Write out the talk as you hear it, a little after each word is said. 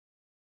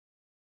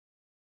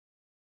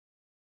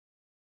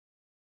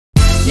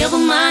Never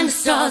mind the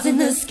stars in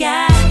the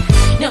sky,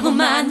 never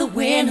mind the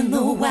when and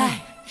the why.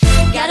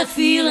 Got a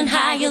feeling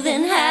higher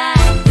than high.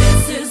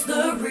 This is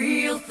the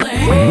real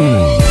thing.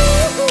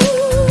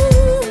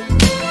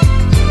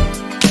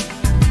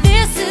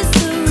 This is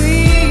the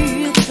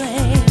real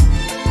thing.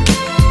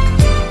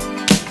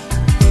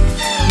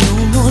 No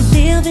more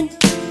living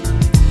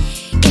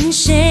in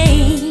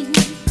shame.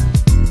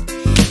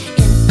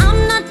 And I'm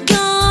not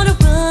gonna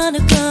run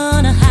or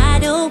gonna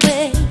hide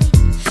away.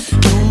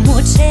 No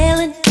more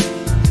telling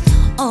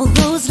all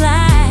those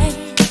lies.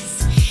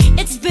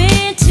 It's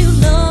been too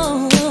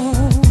long.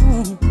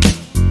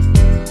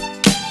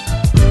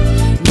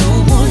 No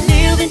more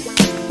living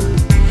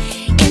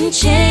in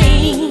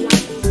chains.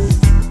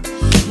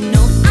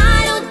 No, I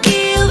don't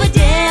give a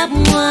damn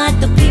what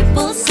the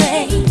people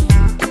say.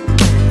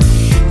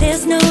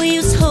 There's no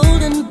use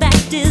holding back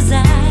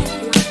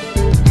desire.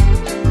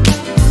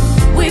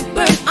 We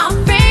burnt our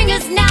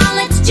fingers, now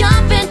let's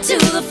jump into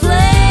the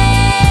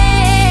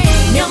flame.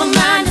 Never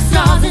mind the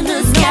stars in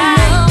the sky,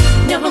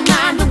 never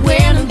mind the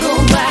when and the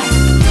why.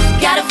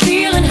 Got a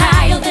feeling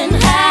higher than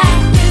high.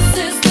 This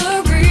is the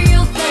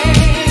real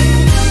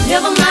thing.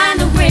 Never mind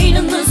the rain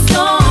and the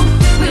storm,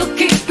 we'll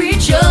keep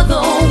each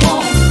other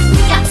warm.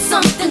 We got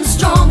something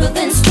stronger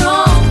than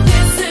strong.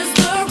 This is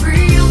the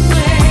real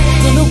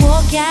thing. Gonna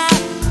walk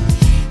out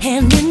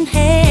hand in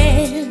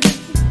hand.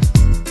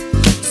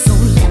 So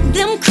let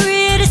them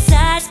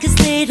criticize, 'cause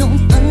they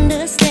don't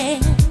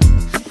understand.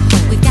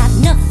 We got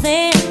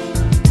nothing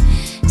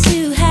to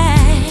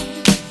hide.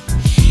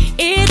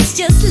 It's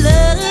just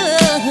love.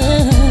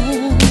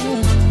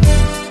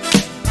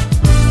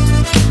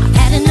 I've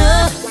had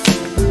enough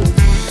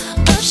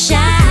of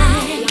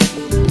shy.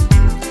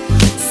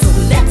 So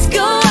let's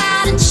go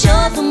out and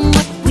show them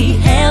what we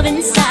have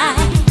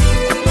inside.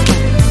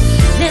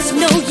 There's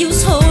no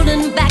use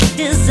holding back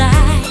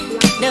desire.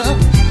 No.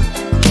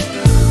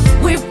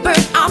 We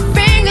burnt our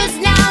fingers,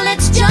 now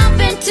let's jump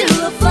into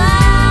the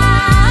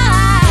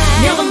fire.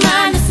 Never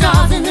mind the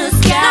stars in the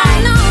sky,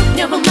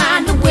 never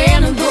mind the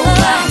when and the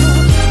why.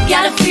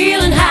 Got a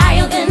feeling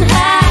higher than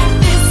high.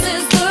 This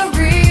is the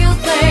real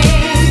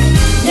thing.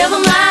 Never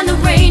mind the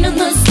rain and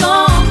the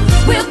storm,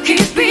 we'll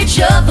keep each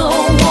other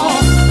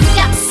warm. We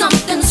got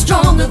something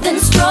stronger than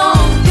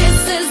strong.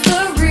 This is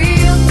the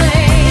real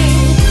thing.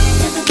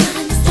 Never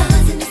mind the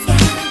stars in the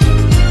sky,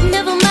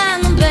 never mind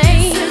the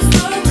pain. This is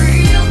the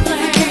real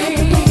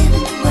thing.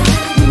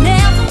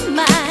 Never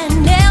mind,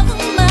 never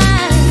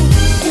mind.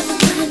 Never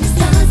mind the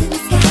stars in the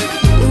sky.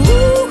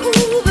 Ooh,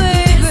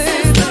 baby.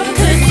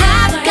 'Cause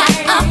I've got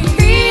a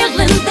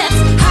feeling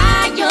that's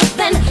higher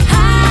than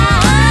high.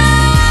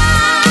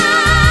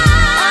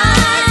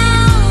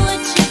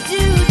 What you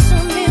do to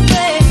me,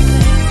 baby.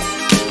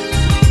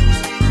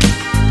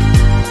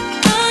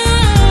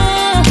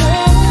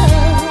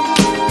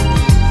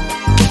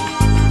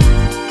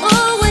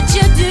 Oh, what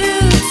you do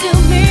to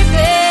me,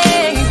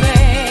 baby.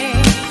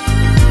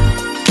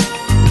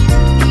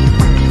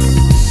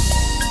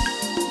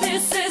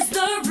 This